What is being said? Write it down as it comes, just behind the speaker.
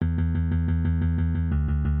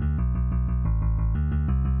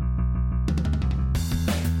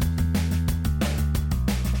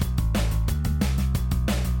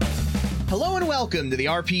welcome to the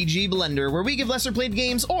RPG Blender, where we give lesser played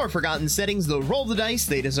games or forgotten settings the roll the dice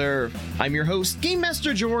they deserve. I'm your host, Game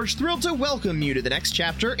Master George, thrilled to welcome you to the next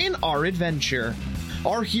chapter in our adventure.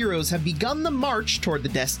 Our heroes have begun the march toward the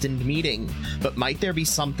destined meeting, but might there be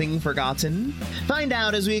something forgotten? Find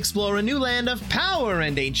out as we explore a new land of power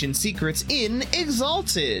and ancient secrets in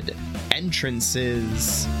Exalted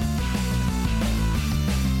Entrances.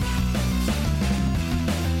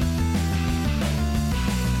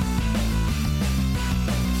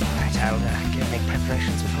 I'll make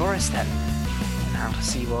preparations with Horace then. And I'll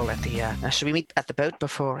see you all at the... should we meet at the boat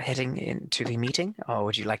before heading into the meeting? Or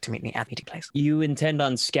would you like to meet me at the meeting place? You intend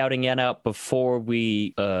on scouting it out before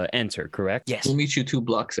we enter, correct? Yes. We'll meet you 2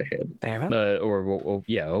 blocks ahead. Very well.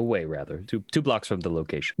 Away rather. Two blocks from the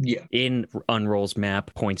location. Yeah. In Unroll's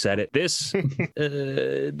map, points at it. This,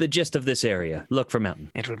 the gist of this area. Look for mountain.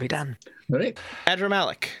 It will be done. All right.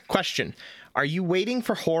 Adramalik, question. Are you waiting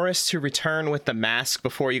for Horace to return with the mask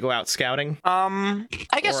before you go out scouting? I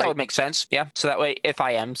guess that would make sense. Yeah. So that way, if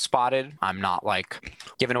I am spotted, I'm not like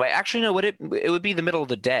given away. Actually, no. It would be the middle of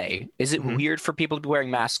the day. Is it weird for people to be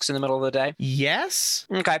wearing masks in the middle of the day? Yes.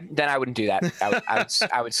 Okay, then I wouldn't do that.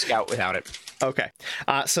 I would scout without it. Okay.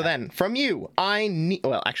 So then, from you, I need...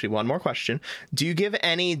 Well, actually, one more question. Do you give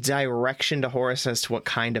any direction to Horace as to what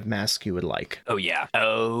kind of mask you would like? Oh yeah.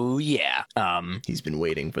 He's been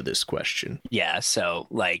waiting for this question. Yeah, so,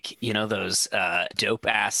 like, you know those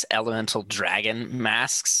dope-ass elemental dragon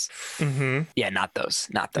masks? Mm-hmm. Yeah, not those.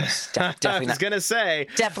 Definitely I was not. gonna say...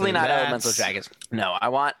 Definitely not elemental dragons. No, I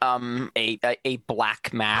want a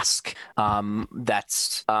black mask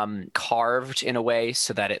that's carved in a way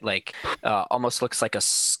so that it, like, almost looks like a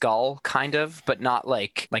skull, kind of, but not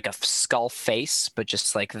like a skull face, but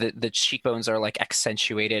just, like, the cheekbones are, like,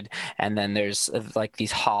 accentuated, and then there's, like,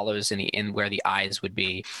 these hollows in where the eyes would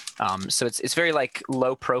be. So it's very like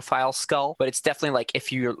low profile skull, but it's definitely like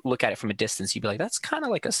if you look at it from a distance, you'd be like, that's kind of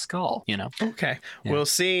like a skull, you know? Okay. Yeah. We'll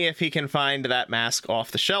see if he can find that mask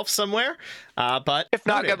off the shelf somewhere. But if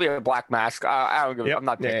not, gonna be a black mask. I don't give. Yep. I'm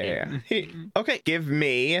not picking. Yeah. Okay. Give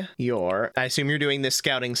me your... I assume you're doing this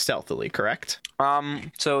scouting stealthily, correct?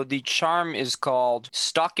 So the charm is called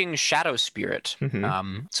Stalking Shadow Spirit.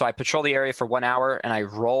 Mm-hmm. So I patrol the area for 1 hour and I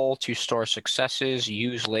roll to store successes,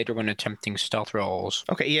 use later when attempting stealth rolls.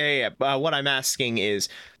 Okay. Yeah. What I'm asking is,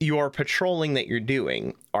 your patrolling that you're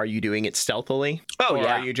doing, are you doing it stealthily? Oh, or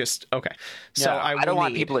yeah. Are you just... Okay. So No, I don't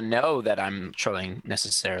want people to know that I'm patrolling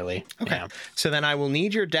necessarily. Okay. You know? So then I will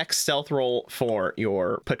need your dex stealth roll for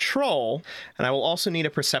your patrol, and I will also need a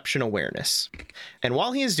perception awareness. And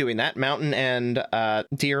while he is doing that, Mountain and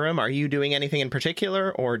Dirham, are you doing anything in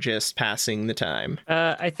particular, or just passing the time?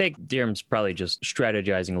 I think Dirham's probably just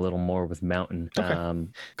strategizing a little more with Mountain. Okay.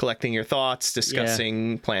 Collecting your thoughts,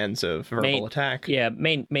 discussing plans of verbal attack. Yeah,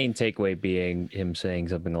 main takeaway being him saying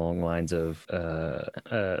something along the lines of,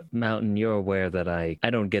 Mountain, you're aware that I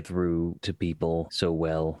don't get through to people so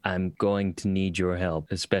well. I'm going to need your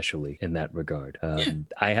help, especially in that regard.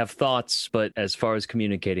 I have thoughts, but as far as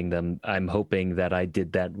communicating them, I'm hoping that I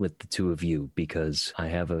did that with the two of you, because I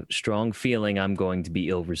have a strong feeling I'm going to be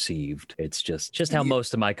ill-received. It's just how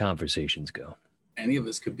most of my conversations go. Any of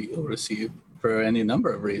us could be ill-received for any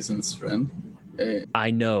number of reasons, friend.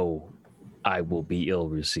 I know I will be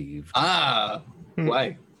ill-received.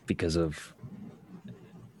 Why? Because of...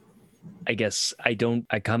 I guess I'm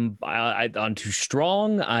too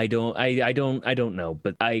strong. I don't know,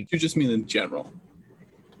 but You just mean in general.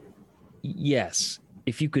 Yes,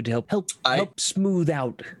 if you could help smooth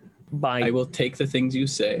out I will take the things you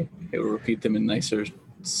say. I will repeat them in nicer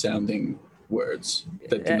sounding words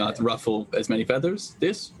that do not ruffle as many feathers.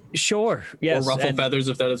 This? Sure, yes. Or ruffle feathers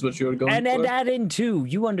if that is what you're going for. And add in too.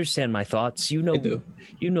 You understand my thoughts. You know, I do.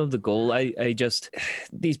 You know the goal. I just,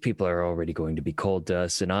 these people are already going to be cold to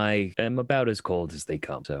us, and I am about as cold as they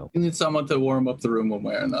come. So You need someone to warm up the room one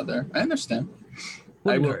way or another. I understand.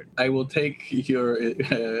 I will take your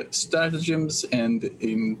stratagems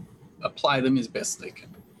and apply them as best I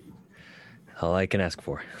can. all I can ask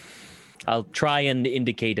for. I'll try and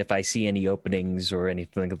indicate if I see any openings or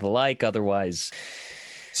anything of the like. Otherwise,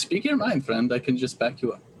 speak your mind, friend. I can just back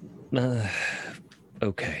you up.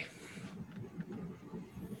 Okay.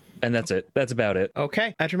 And that's it. That's about it.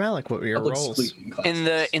 Okay. Adramalik, what were your rolls? In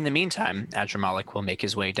the meantime, Adramalik will make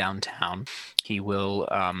his way downtown. He will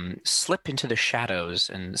slip into the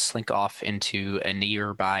shadows and slink off into a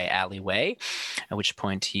nearby alleyway, at which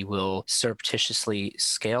point he will surreptitiously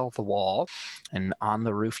scale the wall, and on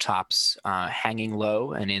the rooftops, hanging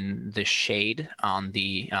low and in the shade on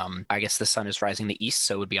the, I guess the sun is rising the east,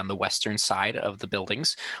 so it would be on the western side of the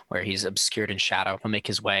buildings where he's obscured in shadow. He'll make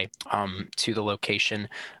his way to the location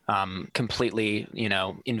completely,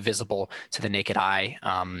 invisible to the naked eye.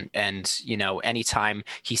 And anytime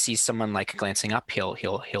he sees someone like glancing up,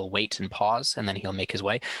 he'll wait and pause, and then he'll make his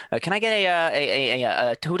way. Can I get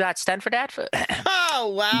a 2-dot stand for that?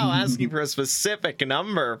 Oh wow, asking for a specific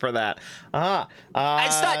number for that.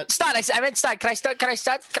 Stunt. I meant stunt. Can I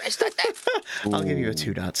stunt that? I'll give you a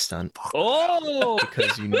 2-dot stunt Oh,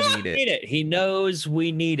 because you need it. He knows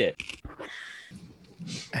we need it.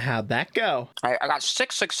 How'd that go? I got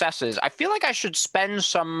 6 successes. I feel like I should spend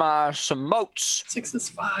some motes. 6 is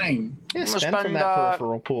fine. Yeah, I'm gonna spend from that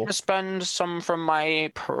peripheral pool. I'm gonna spend some from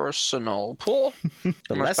my personal pool.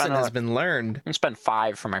 The lesson has been learned. I'm gonna spend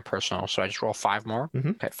 5 for my personal, so I just roll 5 more.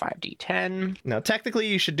 Okay, 5d10. Now, technically,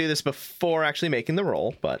 you should do this before actually making the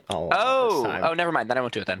roll, but I'll. Oh, never mind. Then I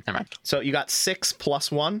won't do it then. Never mind. So you got 6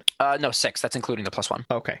 plus 1? No, 6. That's including the +1.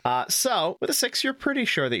 Okay. So with a 6, you're pretty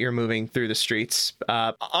sure that you're moving through the streets,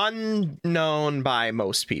 unknown by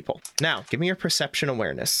most people. Now, give me your perception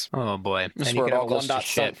awareness. Oh boy, this And is you where can it have all one goes to dot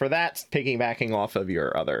shit. stunt for that, piggybacking off of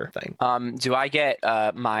your other thing. Do I get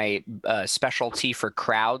my specialty for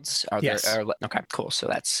crowds? Yes. Okay, cool. So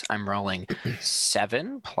I'm rolling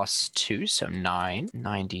 7 plus 2, so 9,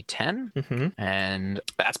 90, 10, and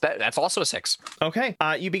that's also a 6. Okay.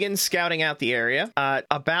 You begin scouting out the area.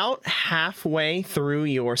 About halfway through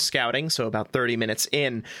your scouting, so about 30 minutes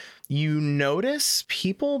in, you notice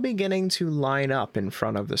people beginning to line up in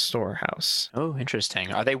front of the storehouse. Oh,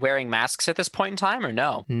 interesting. Are they wearing masks at this point in time or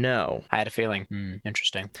no? No. I had a feeling.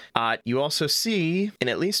 Interesting. You also see, in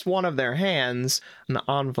at least one of their hands, an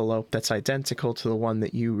envelope that's identical to the one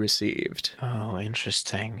that you received. Oh,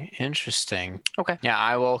 interesting. Okay. Yeah,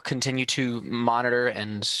 I will continue to monitor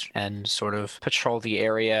and sort of patrol the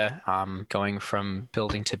area, going from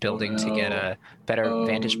building to building to get a better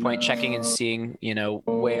vantage point, checking and seeing,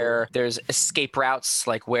 where there's escape routes,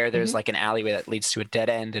 like where there's like an alleyway that leads to a dead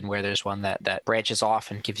end and where there's one that branches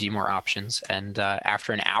off and gives you more options. And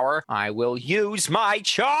after an hour, I will use my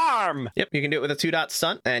charm. Yep, you can do it with a 2-dot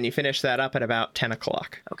stunt, and you finish that up at about 10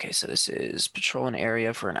 o'clock. Okay, so this is patrol an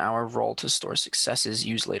area for an hour, roll to store successes,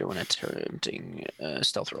 use later when attempting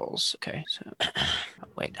stealth rolls. Okay, so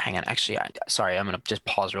wait, hang on. Actually, sorry, I'm gonna just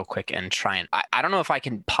pause real quick and try and I don't know if I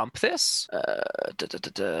can pump this. I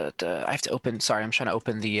have to open. Sorry, I'm trying to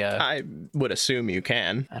open the. I would assume you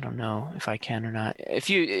can. I don't know if I can or not.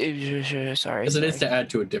 Sorry. Because it is to add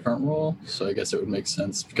to a different roll, so I guess it would make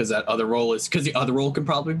sense because the other roll can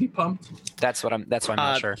probably be pumped. That's why I'm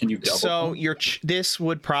not sure. Can you double? So this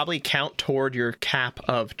would probably count toward your cap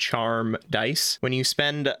of charm dice. When you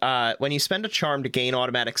spend a charm to gain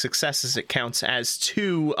automatic successes, it counts as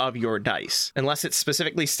 2 of your dice. Unless it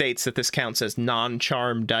specifically states that this counts as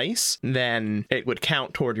non-charm dice, then it would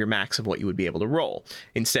count toward your max of what you would be able to roll.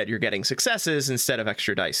 Instead, you're getting successes instead of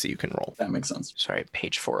extra dice that you can roll. That makes sense. Sorry,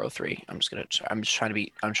 page 403. I'm trying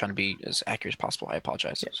to be as accurate as possible. I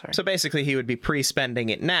apologize. Yeah. Sorry. So basically, he would be pre-spending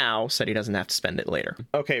it now, so he doesn't have to spend it later.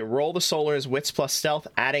 Okay, roll the Solar's Wits plus Stealth,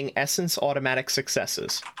 adding Essence automatic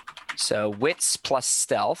successes. So wits plus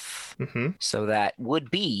stealth. So that would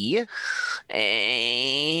be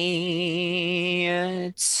a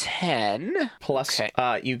 10. Plus, Okay.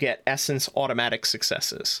 you get Essence automatic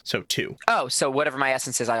successes. So 2. Oh, so whatever my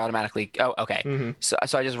essence is, I automatically. Oh, okay. So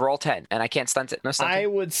I just roll 10, and I can't stunt it. No stunting. I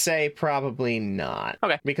would say probably not.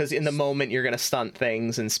 Okay. Because in the moment, you're going to stunt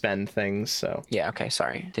things and spend things, so... Yeah. Okay.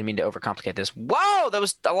 Sorry, didn't mean to overcomplicate this. Whoa, that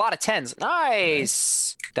was a lot of 10s.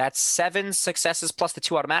 Nice. That's 7 successes plus the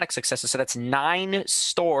 2 automatic successes. So that's 9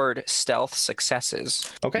 stored stealth successes.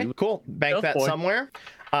 Okay, cool. Bank Stealth that boy. somewhere.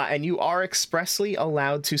 And you are expressly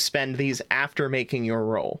allowed to spend these after making your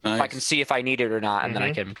roll. I can see if I need it or not, and then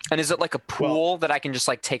I can. And is it like a pool that I can just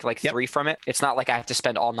like take like 3 from it? It's not like I have to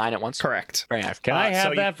spend all 9 at once. Correct. Very nice. Can I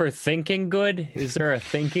have so that for thinking good? Is there a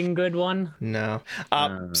thinking good one? No.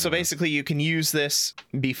 So basically, you can use this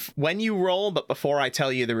when you roll, but before I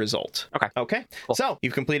tell you the result. Okay. Okay. Cool. So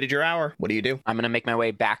you've completed your hour. What do you do? I'm gonna make my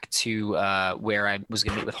way back to where I was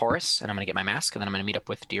gonna meet with Horace, and I'm gonna get my mask, and then I'm gonna meet up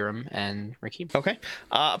with Dirham and Rakeem. Okay.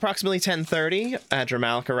 Approximately 10:30,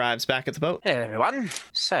 Adramalik arrives back at the boat. Hello, everyone.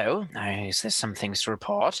 So, there's some things to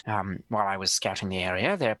report. While I was scouting the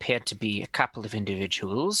area, there appeared to be a couple of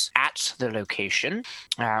individuals at the location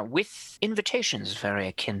with invitations very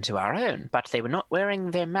akin to our own, but they were not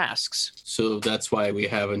wearing their masks. So that's why we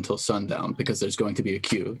have until sundown, because there's going to be a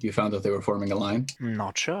queue. You found out they were forming a line?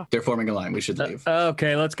 Not sure. They're forming a line. We should leave.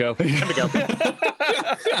 Okay, let's go. Time to go.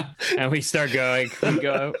 And we start going.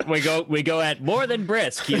 We go at more than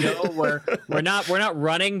brisk. You know, we're not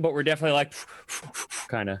running, but we're definitely like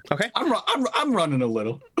kind of. Okay. I'm running a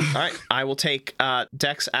little. All right. I will take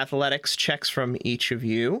Dex Athletics checks from each of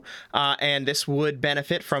you, and this would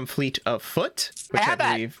benefit from Fleet of Foot, which I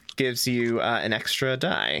believe gives you an extra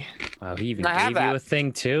die. Wow, he even gave you a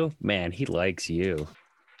thing too. Man, he likes you.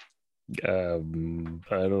 I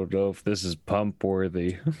don't know if this is pump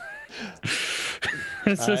worthy.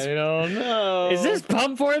 I don't know. Is this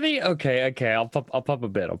pump worthy? Okay. I'll pump a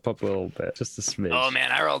bit. I'll pump a little bit, just a smidge. Oh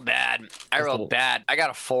man, I rolled bad. I got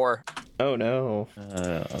a 4. Oh no.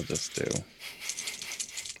 I'll just do.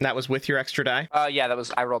 That was with your extra die? Yeah,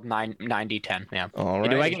 I rolled 9d10. Yeah. All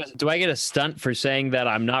right. Do I get a stunt for saying that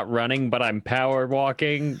I'm not running, but I'm power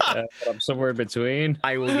walking? But I'm somewhere in between.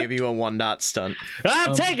 I will give you a 1-dot stunt.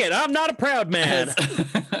 I'll take it. I'm not a proud man.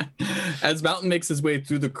 As Mountain makes his way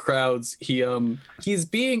through the crowds, he's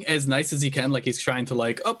being as nice as he can, like he's trying to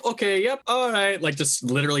like, oh, okay, yep, all right, like just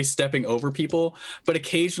literally stepping over people. But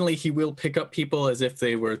occasionally he will pick up people as if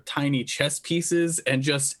they were tiny chess pieces and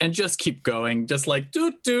just keep going, just like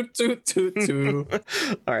doot doot doot doot doot.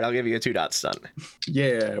 All right, I'll give you a 2-dot stunt.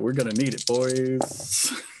 Yeah, we're gonna need it,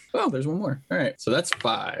 boys. Oh, there's one more. All right, so that's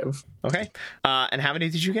 5. Okay. And how many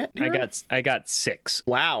did you get? I got 6.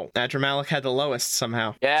 Wow. Adramalik had the lowest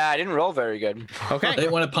somehow. Yeah, I didn't roll very good. Okay. I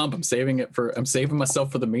didn't want to pump. I'm saving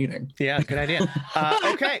myself for the meeting. Yeah, good idea.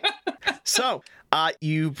 Okay. So,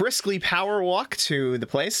 you briskly power walk to the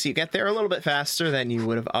place. You get there a little bit faster than you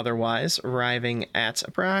would have otherwise, arriving at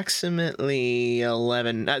approximately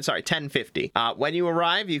 10:50. When you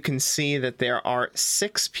arrive, you can see that there are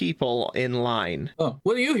 6 people in line. Oh,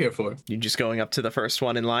 what are you here for? You just going up to the first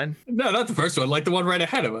one in line? No, not the first one, like the one right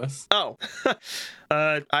ahead of us. Oh,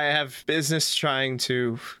 I have business trying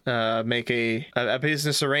to make a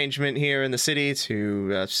business arrangement here in the city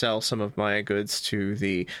to sell some of my goods to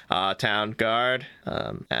the town guard.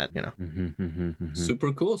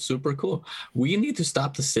 Super cool. We need to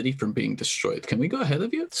stop the city from being destroyed. Can we go ahead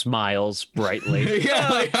of you? Smiles brightly.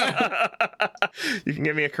 Yeah, you can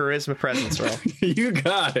give me a charisma presence roll. You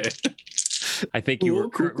got it. I think you were.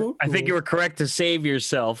 I think you were correct to save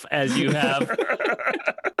yourself, as you have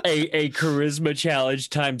a charisma challenge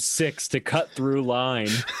times 6 to cut through line.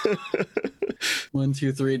 1,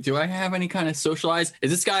 2, 3. Do I have any kind of socialize?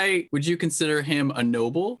 Is this guy? Would you consider him a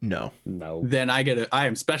noble? No. Then I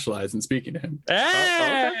am specialized in speaking to him.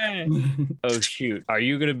 Hey! Oh shoot! Are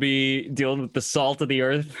you gonna be dealing with the salt of the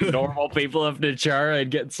earth, normal people of Nachara,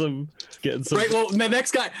 and getting some? Right. Well, the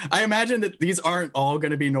next guy. I imagine that these aren't all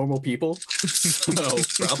gonna be normal people, so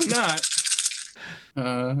probably not.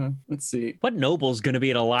 Let's see. What noble's gonna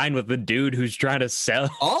be in a line with the dude who's trying to sell?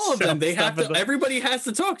 All of them. They have to. Everybody has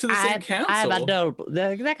to talk to the same council. I'm a noble.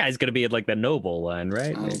 That guy's gonna be in like the noble line,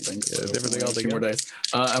 right? I don't think so. Everything else. More dice.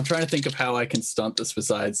 I'm trying to think of how I can stunt this.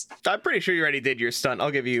 Besides, I'm pretty sure you already did your stunt.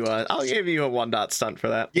 I'll give you a 1-dot stunt for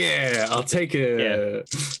that. Yeah, I'll take it. Yeah.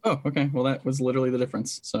 Oh, okay. Well, that was literally the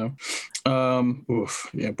difference. So,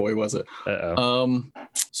 yeah, boy, was it.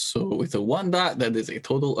 So with a 1-dot, that is a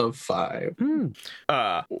total of 5.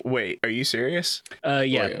 Wait, are you serious?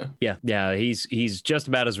 Yeah. He's just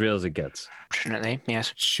about as real as it gets. Fortunately,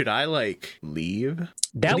 yes. Should I leave?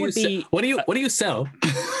 That would be. What do you sell?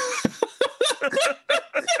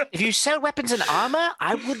 If you sell weapons and armor,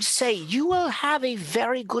 I would say you will have a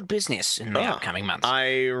very good business in the upcoming months.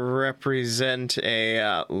 I represent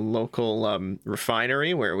a local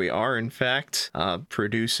refinery where we are, in fact,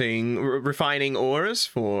 refining ores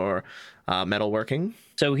for metalworking.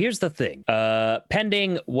 So here's the thing.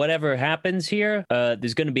 Pending whatever happens here,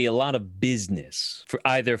 there's going to be a lot of business for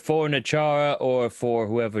either for Nachara or for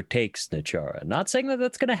whoever takes Nachara. Not saying that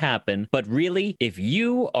that's going to happen, but really, if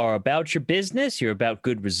you are about your business, you're about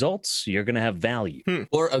good results, you're going to have value.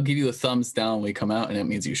 Or I'll give you a thumbs down when we come out, and that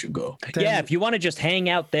means you should go. Yeah, if you want to just hang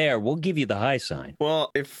out there, we'll give you the high sign.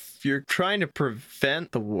 Well, if you're trying to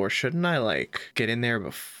prevent the war, shouldn't I get in there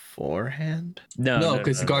beforehand? No,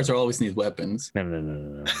 because the guards always need weapons.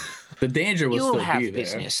 No. The danger will still be there. You'll have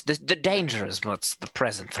business. The danger is what's the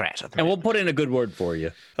present threat. And we'll put in a good word for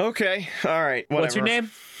you. Okay, all right. Whatever. What's your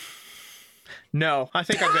name? No, I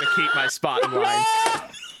think I'm going to keep my spot in line.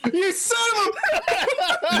 You son of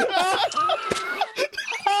a...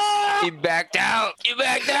 You backed out.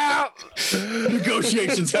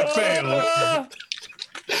 Negotiations have failed.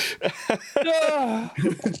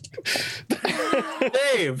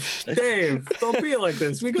 Dave, don't be like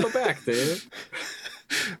this. We go back, Dave.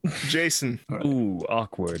 Jason. Right. Ooh,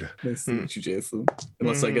 awkward. Nice to meet you, Jason.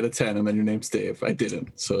 Unless I get a 10 and then your name's Dave. I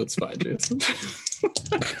didn't, so it's fine, Jason.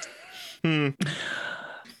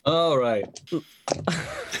 All right.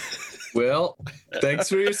 Well, thanks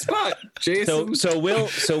for your spot, Jason. So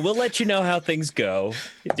we'll let you know how things go.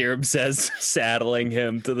 Dirham says, saddling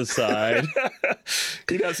him to the side.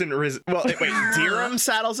 He doesn't well, wait, Dirham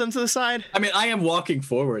saddles him to the side? I mean, I am walking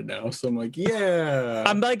forward now, so I'm like, yeah.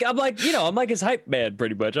 I'm like his hype man,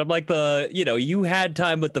 pretty much. I'm like you had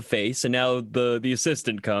time with the face, and now the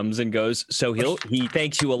assistant comes and goes, so he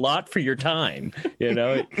thanks you a lot for your time.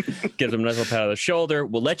 Gives him a nice little pat on the shoulder.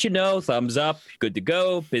 We'll let you know, thumbs up, good to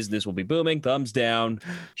go, business will be booming, thumbs down,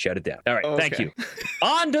 shut it down. All right, Thank you.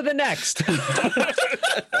 On to the next.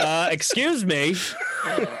 Excuse me.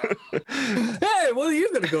 Hey, what are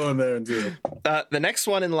you gonna go in there and do? The next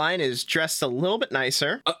one in line is dressed a little bit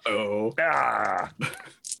nicer. Uh-oh.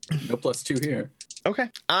 No +2 here.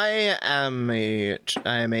 Okay. I am a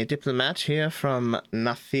diplomat here from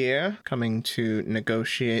Nafir, coming to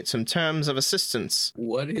negotiate some terms of assistance.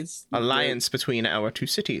 What is alliance between our two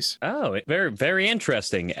cities? Oh, very, very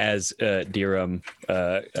interesting. As Dirham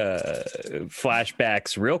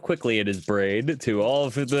flashbacks real quickly in his brain to all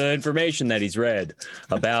of the information that he's read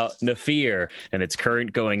about Nafir and its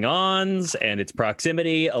current going-ons and its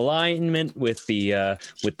proximity alignment with the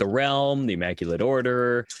realm, the Immaculate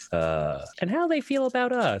Order, and how they feel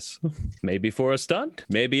about us. Maybe for a stunt,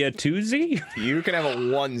 maybe a twosie. You can have a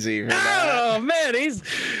onesie for that. Oh man, he's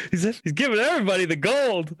giving everybody the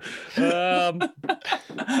gold.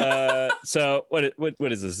 So what is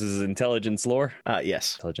this? This is intelligence lore?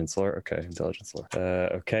 Yes. Intelligence lore. Okay, intelligence lore.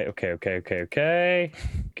 Okay.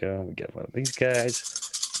 Go, we get one of these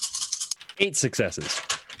guys. 8 successes.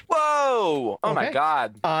 Whoa! Oh my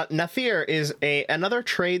God. Nafir is another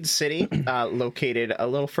trade city located a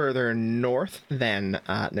little further north than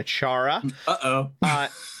Nachara. Uh-oh.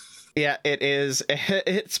 Yeah, it is.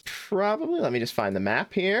 It's probably, let me just find the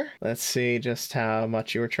map here. Let's see just how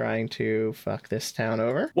much you were trying to fuck this town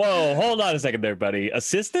over. Whoa, hold on a second there, buddy.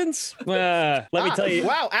 Assistance? Let me tell you.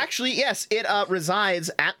 Wow, actually, yes, it resides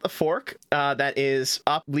at the fork that is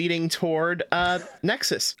up leading toward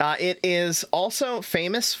Nexus. It is also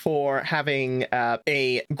famous for having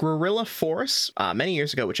a guerrilla force many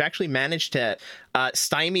years ago, which actually managed to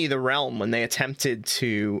stymie the realm when they attempted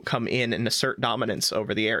to come in and assert dominance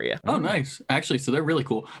over the area. Oh, nice. Actually, so they're really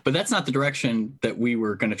cool. But that's not the direction that we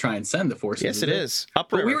were going to try and send the forces. Yes, it is.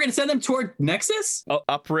 Upriver. But we were going to send them toward Nexus? Oh,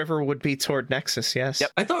 upriver would be toward Nexus, yes.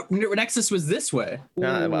 Yep. I thought Nexus was this way.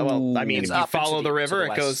 Well, I mean, It's if you up into follow the river, to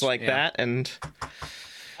the it goes west, like yeah. that, and...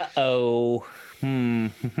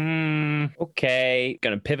 Okay.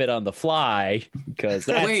 Gonna pivot on the fly because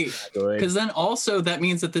that's Wait, good. because then also that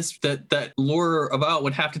means that that lore about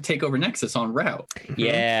would have to take over Nexus en route.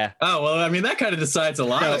 Yeah. Oh, well, I mean, that kind of decides a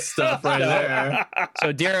lot of stuff right there.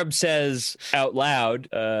 So Dirham says out loud,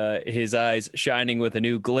 his eyes shining with a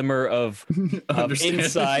new glimmer of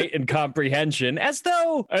insight and comprehension, as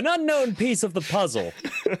though an unknown piece of the puzzle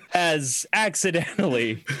has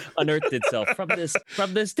accidentally unearthed itself from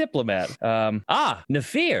this diplomat.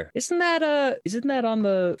 Nafir, isn't that on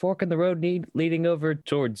the fork in the road leading over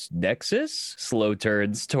towards Nexus? Slow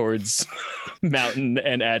turns towards Mountain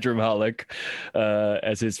and Adramholic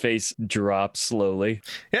as his face drops slowly.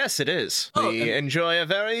 Yes, it is. Oh, We enjoy a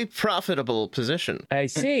very profitable position. I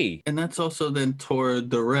see. And that's also then toward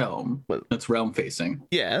the realm. Well- That's realm facing.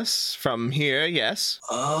 Yes, from here, yes.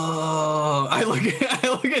 Oh, I look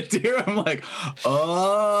at Deer. I'm like,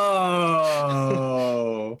 oh.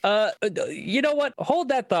 You know what? Hold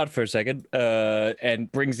that thought for a second.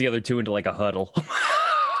 And brings the other two into like a huddle.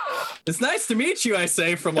 It's nice to meet you, I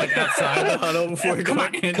say from like outside the huddle before we Come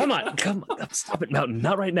going in. on. Stop it, Mountain.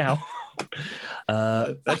 Not right now.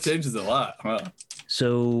 That changes a lot. Huh?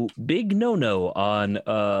 So big no on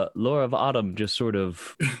Lore of Autumn just sort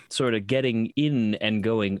of getting in and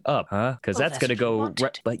going up, huh? Because Well, that's that's gonna what go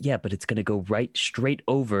we wanted. but it's gonna go right straight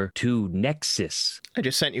over to Nexus. I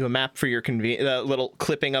just sent you a map for your a little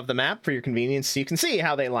clipping of the map for your convenience so you can see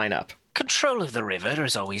how they line up. Control of the river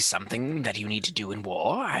is always something that you need to do in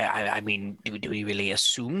war. I mean, do we really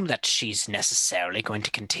assume that she's necessarily going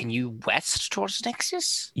to continue west towards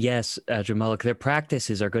Nexus? Yes, Adramalik, their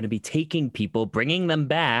practices are going to be taking people, bringing them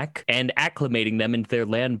back, and acclimating them into their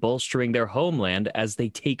land, bolstering their homeland as they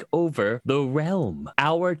take over the realm.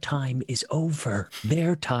 Our time is over.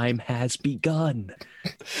 Their time has begun.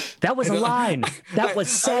 That was a line. That was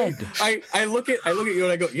said. I look at you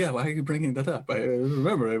and I go, yeah. Why are you bringing that up? I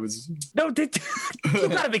remember it was. No, you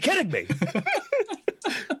gotta be kidding me.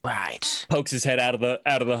 Right. Pokes his head out of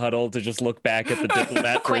the huddle to just look back at the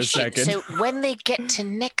diplomat for a Question. second. So when they get to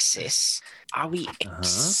Nexus, Are we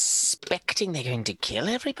expecting they're going to kill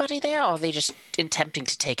everybody there, or are they just attempting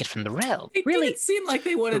to take it from the realm? It Really? didn't seem like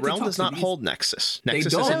they wanted The realm to talk does to not these- hold Nexus. They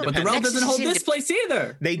Nexus is don't, but the independent. realm doesn't hold Nexus this is place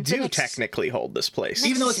either. They do Nexus- technically hold this place.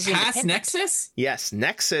 Even though Nexus it's is past independent. Nexus? Yes,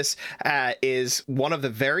 Nexus is one of the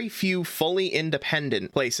very few fully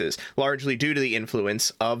independent places, largely due to the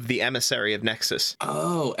influence of the emissary of Nexus.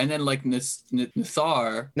 Oh, and then like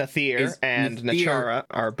Nathar, Nathir Is and Nathir- Nachara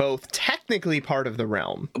are both technically part of the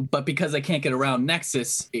realm. but because they can't get around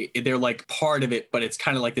Nexus, they're like part of it, but it's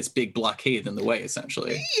kind of like this big blockade in the way,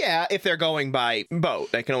 essentially. Yeah, if they're going by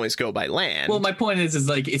boat, they can always go by land. Well, my point is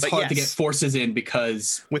like it's But hard to get yes. forces in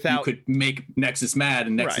because Without- you could make Nexus mad,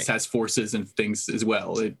 and Nexus Right. has forces and things as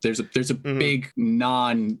well. There's a big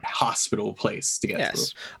non-hospital place to get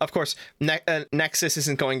Yes, through. of course, Nexus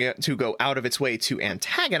isn't going to go out of its way to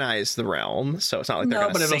antagonize the realm, so it's not like they're No,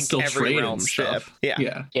 going but to it'll sink still every trade and realm ship. stuff. Yeah.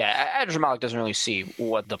 Yeah. Yeah, Adramalik doesn't really see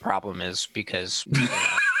what the problem is because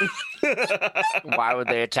why would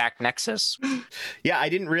they attack Nexus? Yeah, I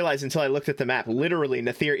didn't realize until I looked at the map. Literally,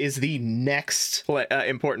 Nathir is the next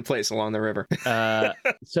important place along the river.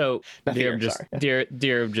 So Nathir,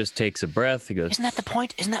 Dirham just takes a breath. He goes, Isn't that the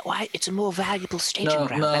point? Isn't that why it's a more valuable staging No,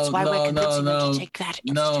 ground? no, That's why no, we're convincing no, them no. to take that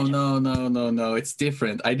No, instead. no. It's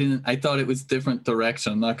different. I thought it was different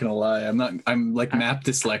direction. I'm not gonna lie. I'm like map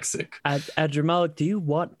dyslexic. Adramalik, do you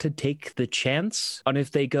want to take the chance on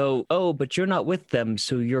if they go, oh, but you're not with them,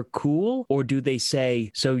 so you're cool? Or do they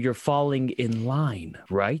say, so you're falling in line,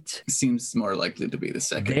 right? Seems more likely to be the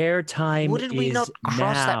second. Their time Wouldn't we is not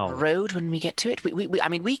cross now. that road when we get to it? I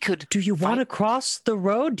mean, we could. Do you want to cross the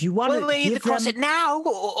road? Do you want Well, to we either give cross them... it now,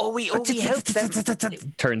 or we hope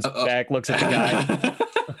that. Turns back, looks at the guy.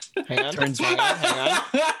 Hang on. Hang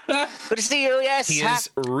on. Good to see you. Yes. He is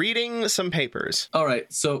reading some papers. All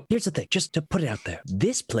right, so Here's the thing, just to put it out there.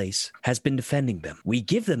 This place has been defending them. We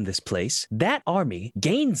give them this place. That army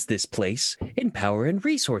gains this place in power and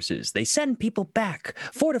resources. They send people back,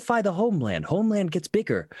 fortify the homeland. Homeland gets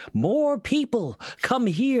bigger. More people come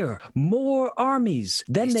here. More armies.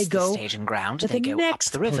 Then It's they the go staging ground. to They the go next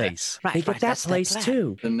up the river. place. Right, They get right, that that's their place plan.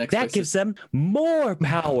 too. The next That place gives is- them more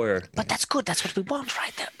power. But that's good. That's what we want,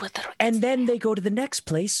 right? And then they go to the next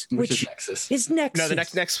place, which which is Nexus. is Nexus. No, the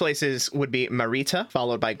next places would be Marita,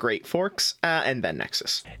 followed by Great Forks, and then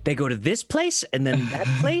Nexus. They go to this place and then that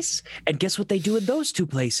place, and guess what they do in those two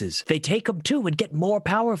places? They take them too and get more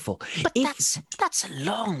powerful. But If- that's a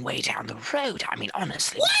long way down the road. I mean,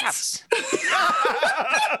 honestly, that's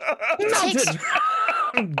Mountain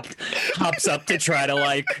hops up to try to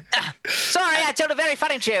like. Sorry, I told a very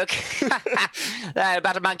funny joke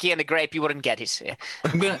about a monkey and a grape. You wouldn't get it.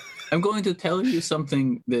 I'm going to tell you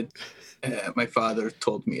something that my father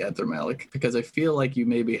told me at Malik, because I feel like you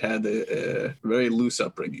maybe had a very loose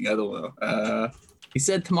upbringing. I don't know. He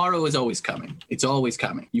said tomorrow is always coming. It's always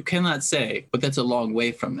coming. You cannot say, but that's a long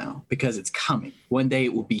way from now, because it's coming. One day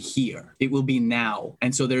it will be here. It will be now.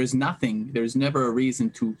 And so there's never a reason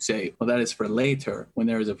to say, well, that is for later, when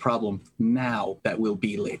there is a problem now that will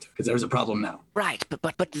be later, because there's a problem now. Right,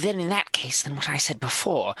 but then in that case, then what I said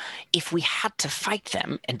before, if we had to fight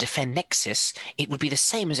them and defend Nexus, it would be the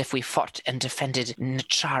same as if we fought and defended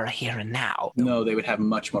Nachara here and now. No, they would have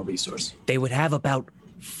much more resource. They would have about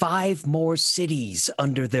 5 more cities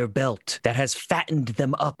under their belt. That has fattened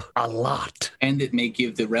them up a lot. And it may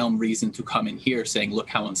give the realm reason to come in here saying, look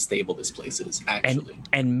how unstable this place is, actually.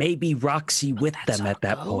 And maybe Roxy with That's them our at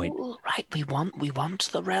that goal, point. Right, we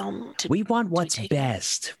want the realm to. We want what's take-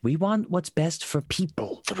 best. We want what's best for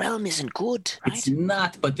people. The realm isn't good, right? It's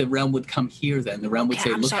not, but the realm would come here then. The realm would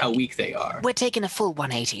Okay, say, I'm look sorry. how weak they are. We're taking a full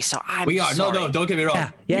 180, so I'm We are. sorry. No, don't get me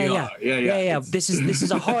wrong. Yeah. It's- This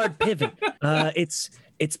is a hard pivot.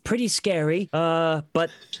 It's pretty scary.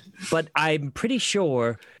 But I'm pretty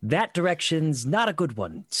sure that direction's not a good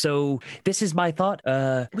one. So this is my thought. We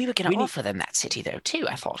were going We to need- offer them that city, though, too.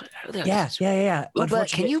 I thought. Yeah. But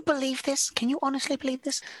can you believe this? Can you honestly believe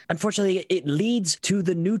this? Unfortunately, it leads to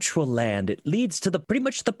the neutral land. It leads to pretty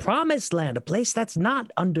much the promised land, a place that's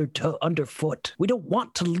not underfoot. We don't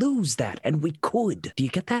want to lose that, and we could. Do you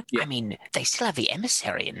get that? I mean, they still have the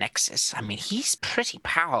emissary in Nexus. I mean, he's pretty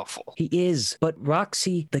powerful. He is, but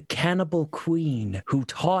Roxy, the cannibal queen who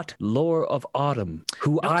taught Lore of Autumn,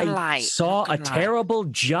 who Not gonna I lie, saw not a gonna lie. terrible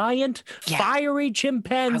giant Yeah. fiery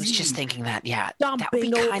chimpanzee. I was just thinking that, that would be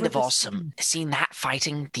Stomping kind over of the awesome. Seeing that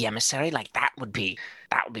fighting the emissary, like that would be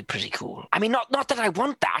pretty cool. I mean, not that I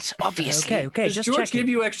want that, obviously. Okay, Does just George checking. give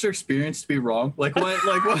you extra experience to be wrong? Like what?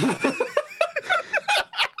 Like what?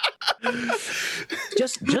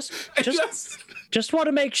 just Just want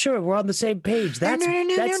to make sure we're on the same page. That's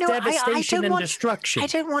devastation and destruction. I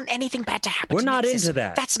don't want anything bad to happen. We're to not Nexus. into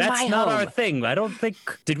that. That's my not home. our thing. I don't think.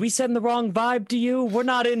 Did we send the wrong vibe to you? We're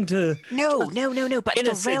not into. No. But the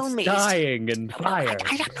Innocents realm is dying and fire.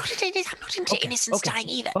 I'm not into innocence dying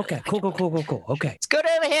either. Okay, cool. Okay. It's good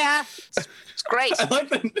over here. It's great. I like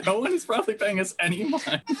that no one is probably paying us any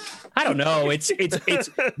mind. I don't know. It's.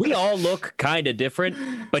 We all look kind of different,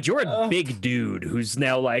 but you're a big dude who's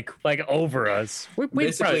now like over us. We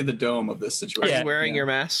Basically, the dome of this situation. Are you wearing your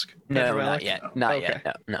mask? No, Relic? not yet. Not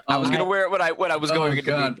yet. No. Oh, I was gonna wear it when I was going to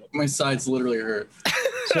God, my sides literally hurt.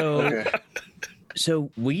 So. Okay.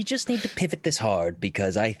 So we just need to pivot this hard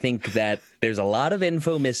because I think that there's a lot of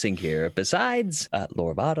info missing here. Besides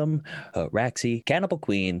Lore Bottom, Raxi, Cannibal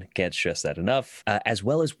Queen, can't stress that enough, as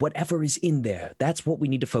well as whatever is in there. That's what we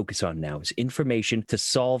need to focus on now is information to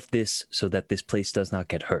solve this so that this place does not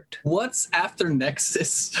get hurt. What's after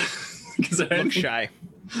Nexus? Look shy.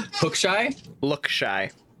 Hookshy? Look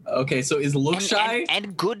shy. Okay, so is Lookshy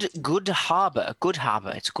and good harbor. Good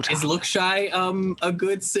harbor. It's good. Is harbor. Lookshy a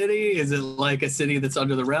good city? Is it like a city that's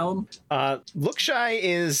under the realm? Look shy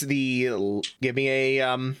is the give me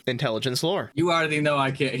a intelligence lore. You already know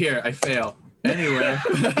I can't. Here, I fail. Anyway,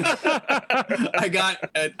 I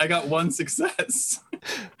got one success.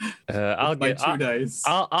 I'll my get two dice.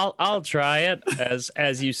 I'll try it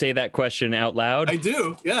as you say that question out loud. I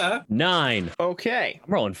do, yeah. 9. Okay.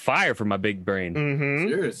 I'm rolling fire for my big brain.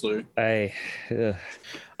 Seriously.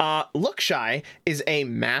 Look Shy is a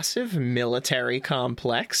massive military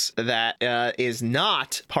complex that is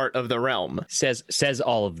not part of the realm. Says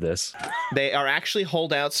all of this. They are actually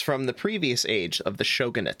holdouts from the previous age of the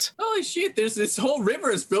shogunate. Holy shit! There's this whole river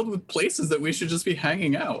is filled with places that we should just be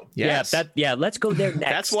hanging out. Yes. Yeah. Let's go there next.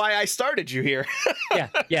 That's why I started you here.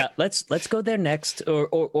 yeah. Let's go there next,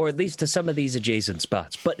 or at least to some of these adjacent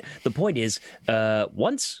spots. But the point is,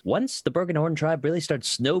 once the Broken Horn tribe really starts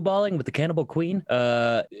snowballing with the Cannibal Queen,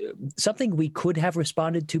 something we could have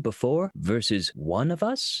responded to before versus one of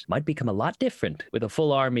us might become a lot different with a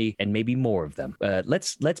full army and maybe more of them.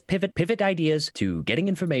 Let's pivot ideas to getting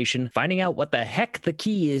information, finding out what the heck the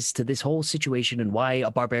key is to this whole situation and why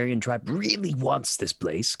a barbarian tribe really wants this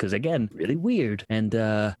place. Because again, really weird. And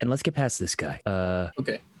let's get past this guy.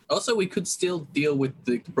 Okay. Also, we could still deal with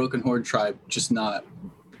the Broken Horde tribe, just not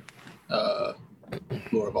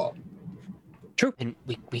Lorval. True. And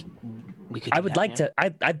we could. I would like to.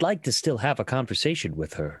 I'd like to still have a conversation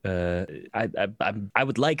with her. I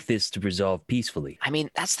would like this to resolve peacefully. I mean,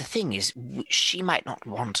 that's the thing is, she might not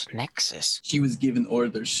want Nexus. She was given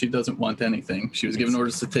orders. She doesn't want anything. She was given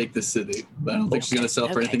orders to take this city. But I don't think she's going to sell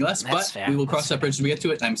for Okay, anything less. that's But fair, we will that's cross that bridge when we get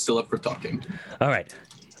to it. I'm still up for talking. All right.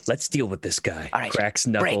 Let's deal with this guy. All right, Cracks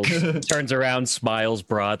knuckles, turns around, smiles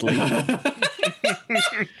broadly.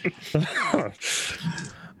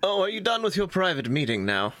 Oh, are you done with your private meeting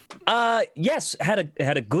now? Yes, had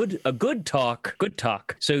a good talk. Good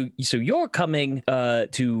talk. So you're coming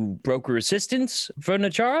to broker assistance for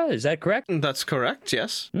Nachara, is that correct? That's correct,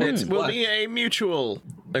 yes. It will be a mutual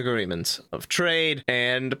agreement of trade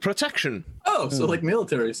and protection. Oh, so like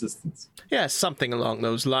military assistance. Yes, something along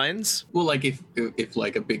those lines. Well, like if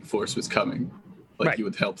like a big force was coming, like Right. you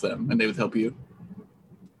would help them and they would help you.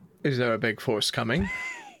 Is there a big force coming?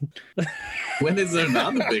 When is there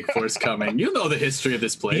not a big force coming? You know the history of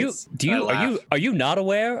this place. Are you not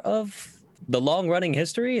aware of the long-running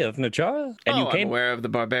history of Nachara? And I'm aware of the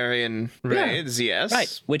barbarian raids, yes.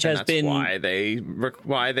 Right, which And has been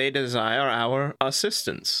why they desire our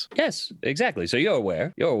assistance. Yes, exactly. So you're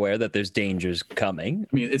aware that there's dangers coming.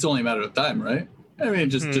 I mean, it's only a matter of time, right? I mean,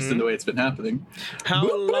 just in the way it's been happening. How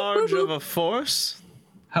large of a force?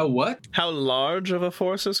 How what? How large of a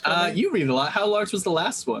force is coming? You read a lot. How large was the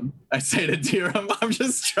last one? I say to Dirham, I'm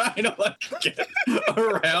just trying to like get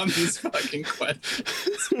around these fucking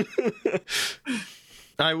questions.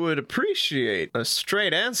 I would appreciate a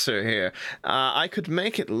straight answer here. I could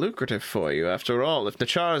make it lucrative for you. After all, if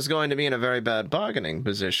Nachara is going to be in a very bad bargaining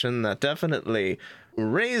position, that definitely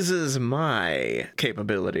raises my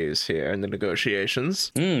capabilities here in the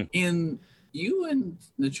negotiations. In you and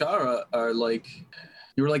Nachara are like.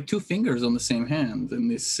 You were like two fingers on the same hand,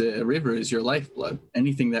 and this river is your lifeblood.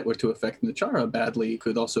 Anything that were to affect Nachara badly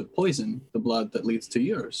could also poison the blood that leads to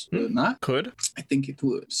yours. Would it not? Could. I think it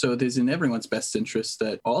would. So it is in everyone's best interest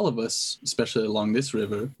that all of us, especially along this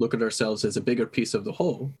river, look at ourselves as a bigger piece of the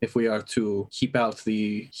whole if we are to keep out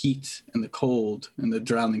the heat and the cold and the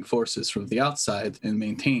drowning forces from the outside and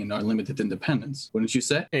maintain our limited independence. Wouldn't you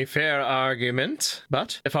say? A fair argument,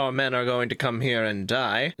 but if our men are going to come here and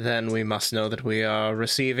die, then we must know that we are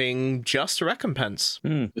receiving just recompense.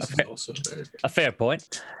 This is also very good. A fair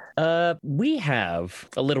point. We have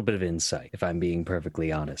a little bit of insight, if I'm being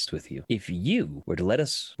perfectly honest with you. If you were to let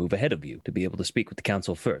us move ahead of you to be able to speak with the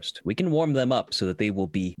council first, we can warm them up so that they will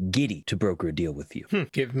be giddy to broker a deal with you.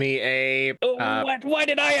 Give me a... What? Why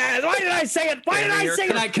did I ask? Why did I say it? Why did I say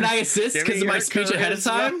it? Can I assist Give me because of my your speech ahead of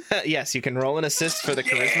charisma. time? Yes, you can roll an assist for the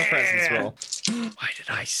charisma presence roll. Why did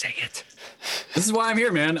I say it? This is why I'm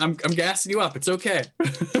here, man. I'm gassing you up. It's okay.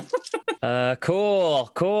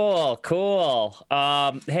 Cool.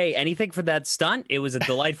 Hey, anything for that stunt? It was a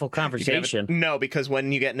delightful conversation. No, because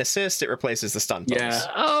when you get an assist, it replaces the stun bonus.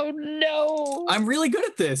 Yeah. Oh no! I'm really good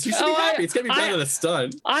at this. You should be happy. It's gonna be better than a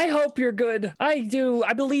stun. I hope you're good. I do.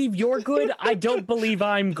 I believe you're good. I don't believe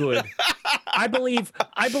I'm good. I believe,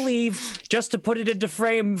 just to put it into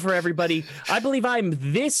frame for everybody, I believe I'm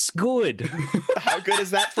this good. How good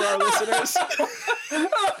is that for our listeners?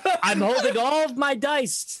 I'm holding all of my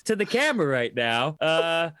dice to the camera right now.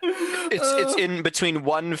 It's in between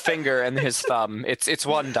one finger and his thumb. It's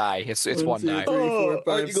one die. It's one die.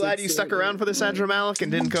 Aren't you glad you stuck around for this, Adramalik,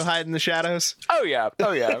 and didn't go hide in the shadows? Oh yeah.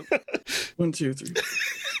 1, 2, 3.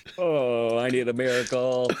 Oh, I need a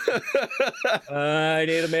miracle. I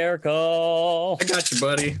need a miracle. I got you,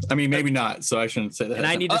 buddy. I mean, maybe not, so I shouldn't say that. And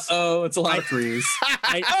I need to. It's a lot of threes.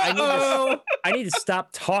 I need to stop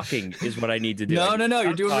talking. Is what I need to do. No.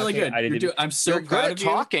 You're doing really good. I'm so You're proud good of at you.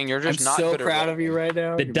 talking. You're just I'm not so good proud at of you right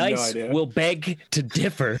now. The You have dice no idea. will beg to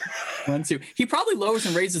differ. 1, 2. He probably lowers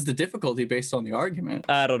and raises the difficulty based on the argument.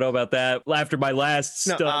 I don't know about that. After my last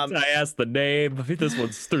No, stunt, I asked the name. This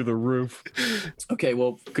one's through the roof. Okay,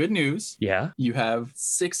 well, good news. Yeah. You have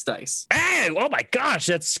 6 dice. Hey, oh my gosh,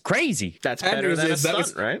 that's crazy. That's Bad better news than a is that stunt,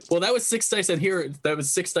 was right? Well, that was 6 dice, and that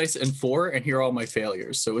was 6 dice and 4, and here are all my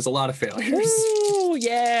failures. So it was a lot of failures. Ooh,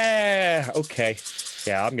 yeah. Okay.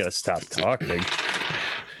 Yeah, I'm gonna stop talking.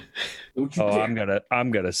 Don't you Oh, dare.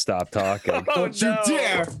 I'm gonna stop talking. Don't you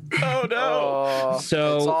dare! Oh no! Oh,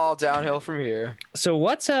 So- it's all downhill from here. So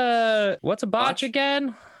what's a botch Botch?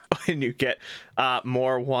 again? And you get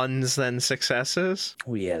more ones than successes.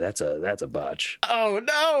 Oh yeah, that's a botch. Oh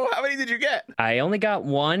no! How many did you get? I only got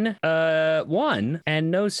one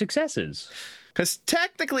and no successes. Because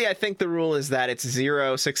technically, I think the rule is that it's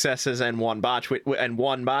 0 successes and 1 botch and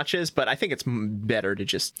 1 botches. But I think it's better to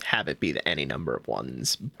just have it be any number of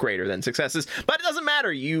ones greater than successes. But it doesn't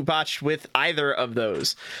matter. You botched with either of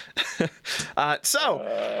those.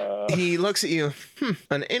 So he looks at you.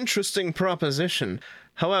 An interesting proposition.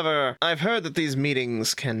 However, I've heard that these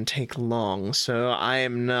meetings can take long, so I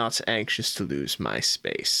am not anxious to lose my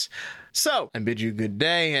space. So, I bid you good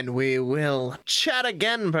day, and we will chat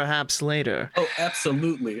again perhaps later. Oh,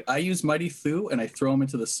 absolutely. I use Mighty Thu, and I throw him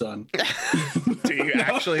into the sun. Do you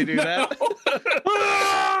actually do that?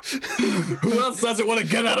 Who else doesn't want to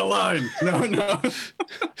get out of line? No.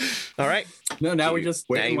 All right. No, now we just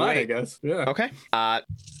Now wait in you line, I wait. guess. Yeah. Okay.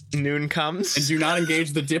 Noon comes. And do not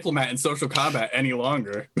engage the diplomat in social combat any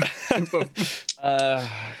longer.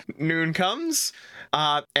 Noon comes.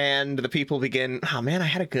 And the people begin. Oh man, I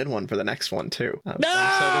had a good one for the next one too. I'm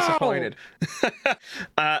so disappointed.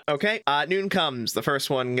 Okay. Noon comes. The first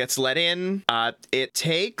one gets let in. It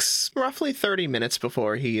takes roughly 30 minutes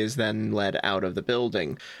before he is then led out of the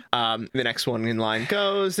building. The next one in line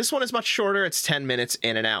goes. This one is much shorter. It's 10 minutes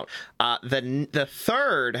in and out. The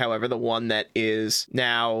third, however, the one that is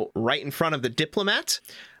now right in front of the diplomat.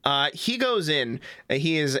 He goes in.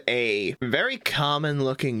 He is a very common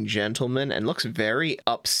looking gentleman and looks very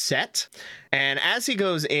upset. And as he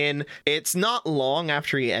goes in, it's not long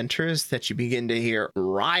after he enters that you begin to hear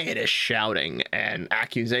riotous shouting and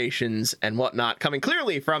accusations and whatnot coming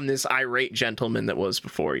clearly from this irate gentleman that was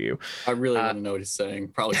before you. I really want to know what he's saying.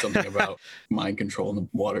 Probably something about mind control in the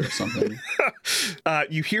water or something.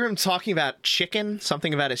 You hear him talking about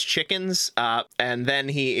something about his chickens, and then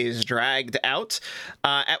he is dragged out,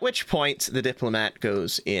 at which point the diplomat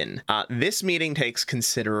goes in. This meeting takes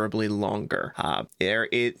considerably longer.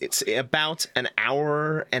 It's about an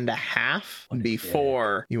hour and a half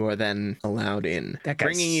before you are then allowed in, That guy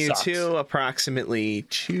bringing you sucks. to approximately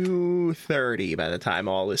 2:30 by the time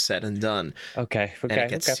all is said and done. Okay. And it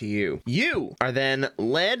gets to you. You are then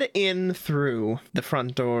led in through the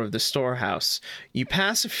front door of the storehouse. You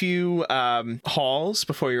pass a few halls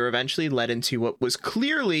before you're eventually led into what was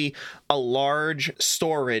clearly a large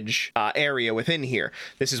storage area within here.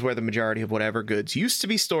 This is where the majority of whatever goods used to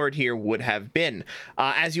be stored here would have been.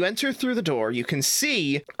 As you enter through the door, you can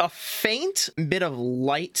see a faint bit of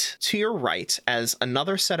light to your right as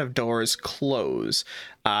another set of doors close.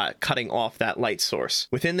 cutting off that light source.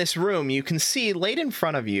 Within this room, you can see laid in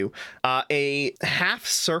front of you a half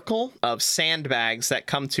circle of sandbags that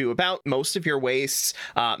come to about most of your waists,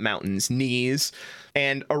 Mountain's knees.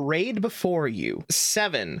 And arrayed before you,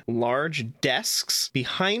 7 large desks,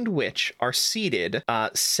 behind which are seated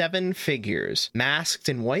 7 figures, masked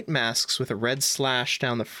in white masks with a red slash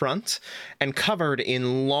down the front, and covered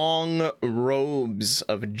in long robes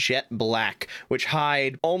of jet black, which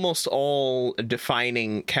hide almost all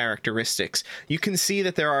defining characteristics. You can see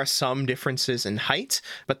that there are some differences in height,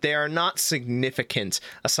 but they are not significant.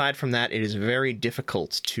 Aside from that, it is very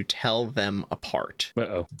difficult to tell them apart.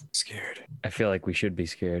 Uh-oh. Scared. I feel like we should be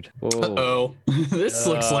scared. Whoa. Uh-oh. This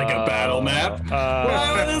looks like a battle map.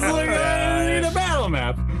 Why would this look like a battle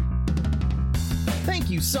map?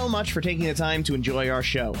 Thank you so much for taking the time to enjoy our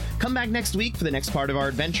show. Come back next week for the next part of our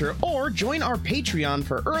adventure, or join our Patreon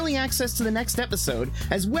for early access to the next episode,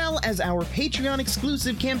 as well as our Patreon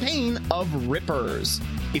exclusive campaign of Rippers.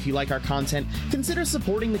 If you like our content, consider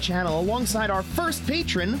supporting the channel alongside our first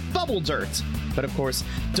patron, Bubble Dirt. But of course,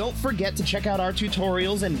 don't forget to check out our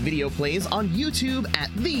tutorials and video plays on YouTube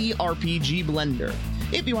at The RPG Blender.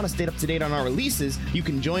 If you want to stay up to date on our releases, you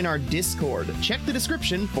can join our Discord. Check the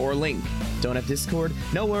description for a link. Don't have Discord?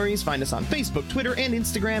 No worries, find us on Facebook, Twitter, and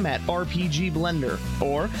Instagram at RPG Blender,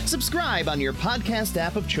 or subscribe on your podcast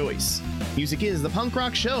app of choice. Music is The Punk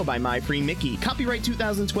Rock Show by My Free Mickey, copyright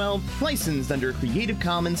 2012, licensed under Creative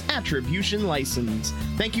Commons Attribution License.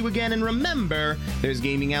 Thank you again, and remember, there's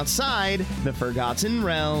gaming outside the Forgotten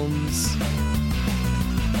Realms.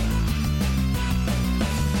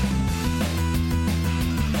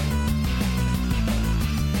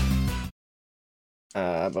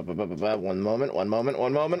 One moment.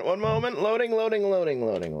 Loading. I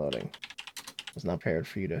was not prepared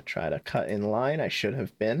for you to try to cut in line. I should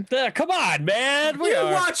have been. Come on, man. We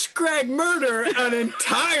watched Greg murder an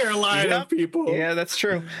entire line of people. Yeah, that's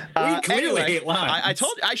true. We clearly Anyway, hate lines. I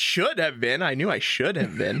told you I should have been. I knew I should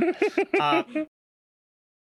have been.